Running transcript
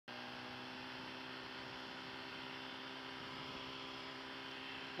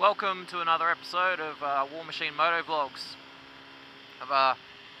Welcome to another episode of War Machine Moto Vlogs. I've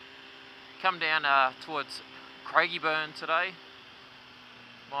come down towards Craigieburn today.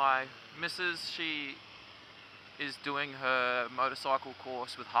 My missus, she is doing her motorcycle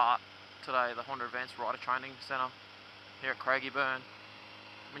course with Hart today, the Honda Advanced Rider Training Centre here at Craigieburn.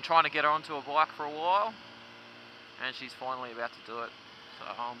 I've been trying to get her onto a bike for a while, and she's finally about to do it, so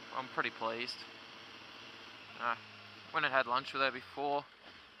I'm pretty pleased. Went and had lunch with her before.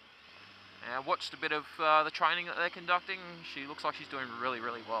 And I watched a bit of the training that they're conducting. She looks like she's doing really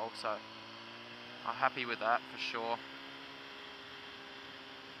well, so I'm happy with that for sure.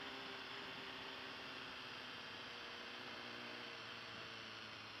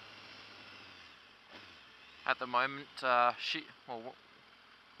 At the moment,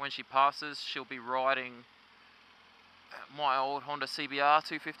 when she passes, she'll be riding my old Honda CBR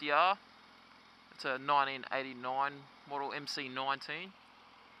 250R. It's a 1989 model MC19.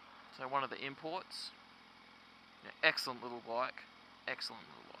 So one of the imports. Yeah, excellent little bike. Excellent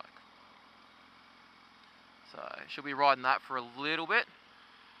little bike. So she'll be riding that for a little bit.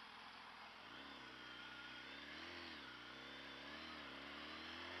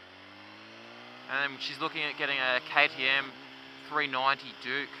 And then she's looking at getting a KTM 390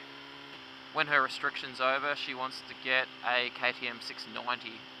 Duke. When her restriction's over, she wants to get a KTM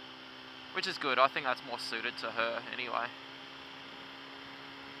 690. Which is good. I think that's more suited to her anyway.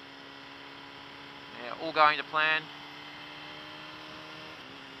 Yeah, all going to plan.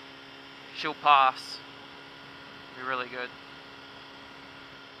 She'll pass. Be really good.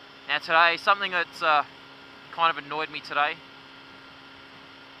 Now today, something that's kind of annoyed me today.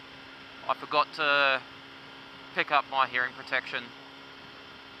 I forgot to pick up my hearing protection.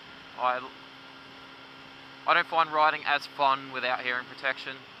 I don't find riding as fun without hearing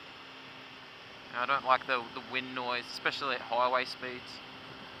protection. I don't like the wind noise, especially at highway speeds.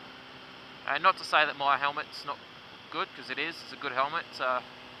 And not to say that my helmet's not good, because it is. It's a good helmet. It's a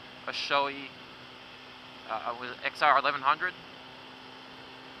Shoei XR 1100.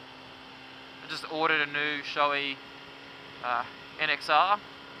 I just ordered a new Shoei NXR,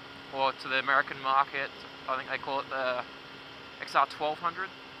 or to the American market, I think they call it the XR 1200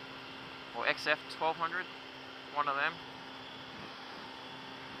 or XF 1200. One of them.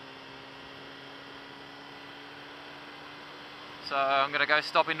 So I'm going to go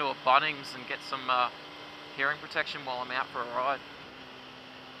stop into a Bunnings and get some hearing protection while I'm out for a ride.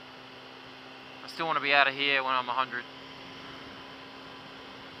 I still want to be out of here when I'm 100.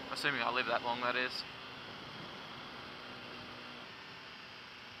 Assuming I live that long, that is.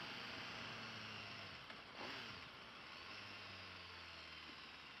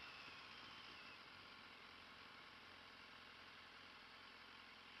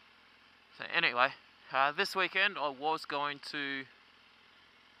 So anyway, this weekend I was going to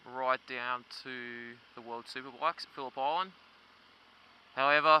ride down to the World Superbikes at Phillip Island.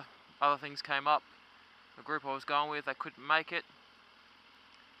 However, other things came up. The group I was going with, they couldn't make it,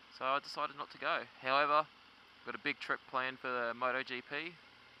 so I decided not to go. However, I've got a big trip planned for the MotoGP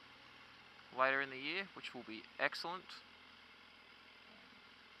later in the year, which will be excellent.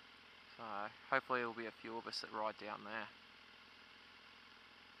 So hopefully there'll be a few of us that ride down there.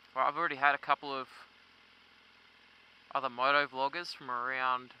 Well, I've already had a couple of other moto vloggers from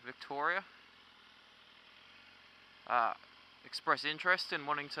around Victoria express interest in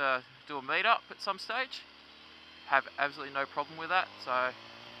wanting to do a meetup at some stage. Have absolutely no problem with that, so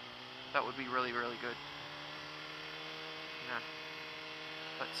that would be really good.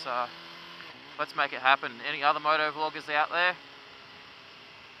 Yeah. Let's make it happen. Any other moto vloggers out there?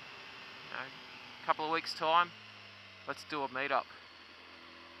 A couple of weeks time, let's do a meetup.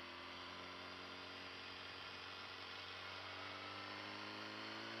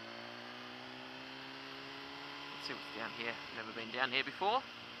 See what's down here. Never been down here before.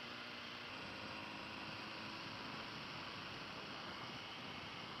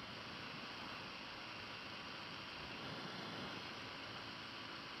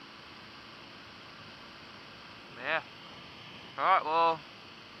 Yeah. Alright, well,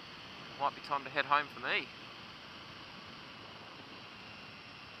 might be time to head home for me.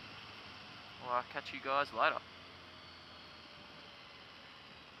 Well, I'll catch you guys later.